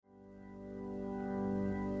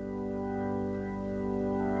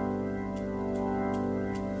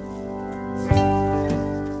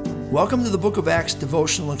Welcome to the Book of Acts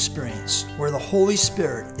devotional experience, where the Holy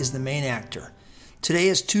Spirit is the main actor. Today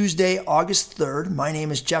is Tuesday, August 3rd. My name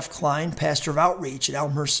is Jeff Klein, pastor of outreach at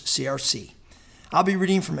Elmhurst CRC. I'll be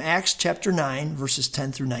reading from Acts chapter 9, verses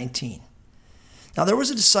 10 through 19. Now there was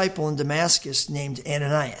a disciple in Damascus named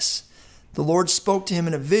Ananias. The Lord spoke to him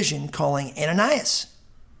in a vision, calling, "Ananias."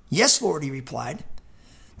 "Yes, Lord," he replied.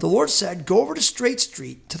 The Lord said, "Go over to Straight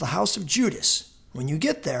Street to the house of Judas. When you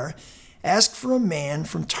get there, ask for a man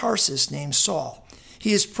from Tarsus named Saul.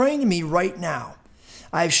 He is praying to me right now.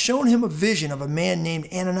 I have shown him a vision of a man named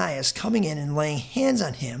Ananias coming in and laying hands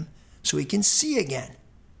on him so he can see again."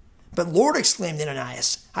 "But Lord," exclaimed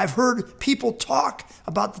Ananias, "I've heard people talk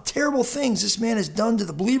about the terrible things this man has done to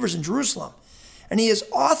the believers in Jerusalem, and he is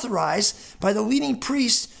authorized by the leading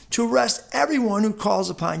priests to arrest everyone who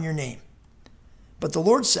calls upon your name." But the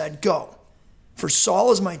Lord said, "Go, for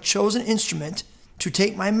Saul is my chosen instrument to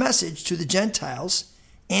take my message to the Gentiles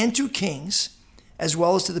and to kings, as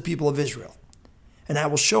well as to the people of Israel. And I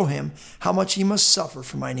will show him how much he must suffer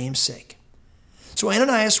for my name's sake." So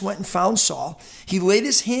Ananias went and found Saul. He laid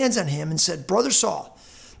his hands on him and said, "Brother Saul,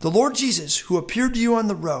 the Lord Jesus, who appeared to you on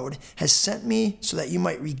the road, has sent me so that you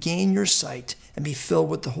might regain your sight and be filled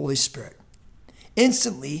with the Holy Spirit."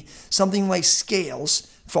 Instantly, something like scales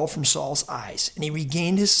fell from Saul's eyes, and he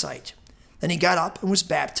regained his sight. Then he got up and was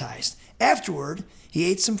baptized. Afterward, he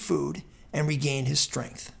ate some food and regained his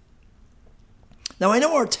strength. Now, I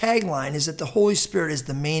know our tagline is that the Holy Spirit is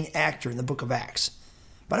the main actor in the book of Acts.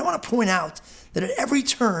 But I want to point out that at every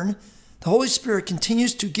turn, the Holy Spirit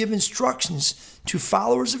continues to give instructions to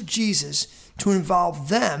followers of Jesus to involve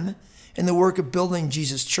them in the work of building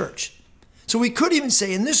Jesus' church. So we could even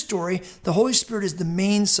say in this story, the Holy Spirit is the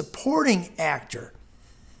main supporting actor.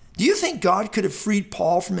 Do you think God could have freed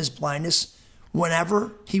Paul from his blindness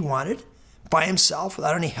whenever he wanted, by himself,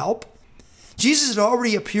 without any help? Jesus had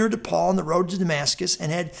already appeared to Paul on the road to Damascus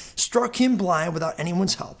and had struck him blind without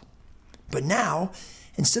anyone's help. But now,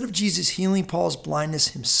 instead of Jesus healing Paul's blindness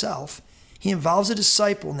himself, he involves a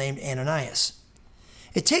disciple named Ananias.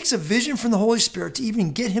 It takes a vision from the Holy Spirit to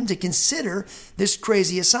even get him to consider this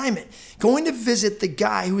crazy assignment, going to visit the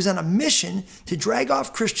guy who is on a mission to drag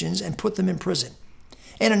off Christians and put them in prison.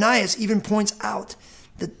 Ananias even points out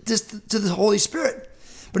this to the Holy Spirit.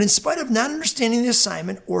 But in spite of not understanding the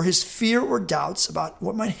assignment or his fear or doubts about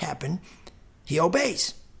what might happen, he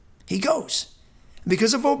obeys. He goes. And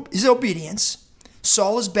because of his obedience,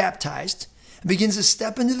 Saul is baptized and begins to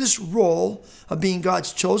step into this role of being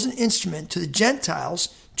God's chosen instrument to the Gentiles,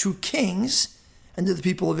 to kings, and to the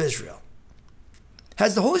people of Israel.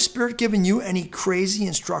 Has the Holy Spirit given you any crazy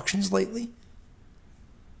instructions lately?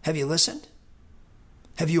 Have you listened?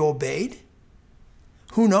 Have you obeyed?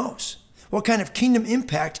 Who knows what kind of kingdom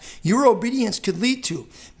impact your obedience could lead to?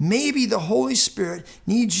 Maybe the Holy Spirit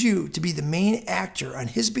needs you to be the main actor on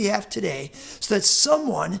his behalf today so that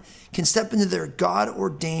someone can step into their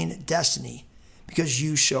God-ordained destiny because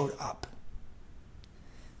you showed up.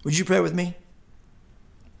 Would you pray with me?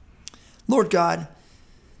 Lord God,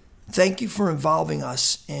 thank you for involving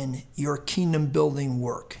us in your kingdom-building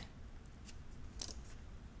work.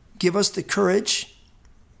 Give us the courage,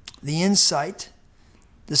 the insight,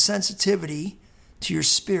 the sensitivity to your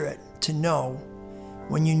Spirit to know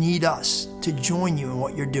when you need us to join you in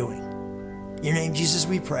what you're doing. In your name, Jesus,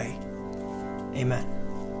 we pray. Amen.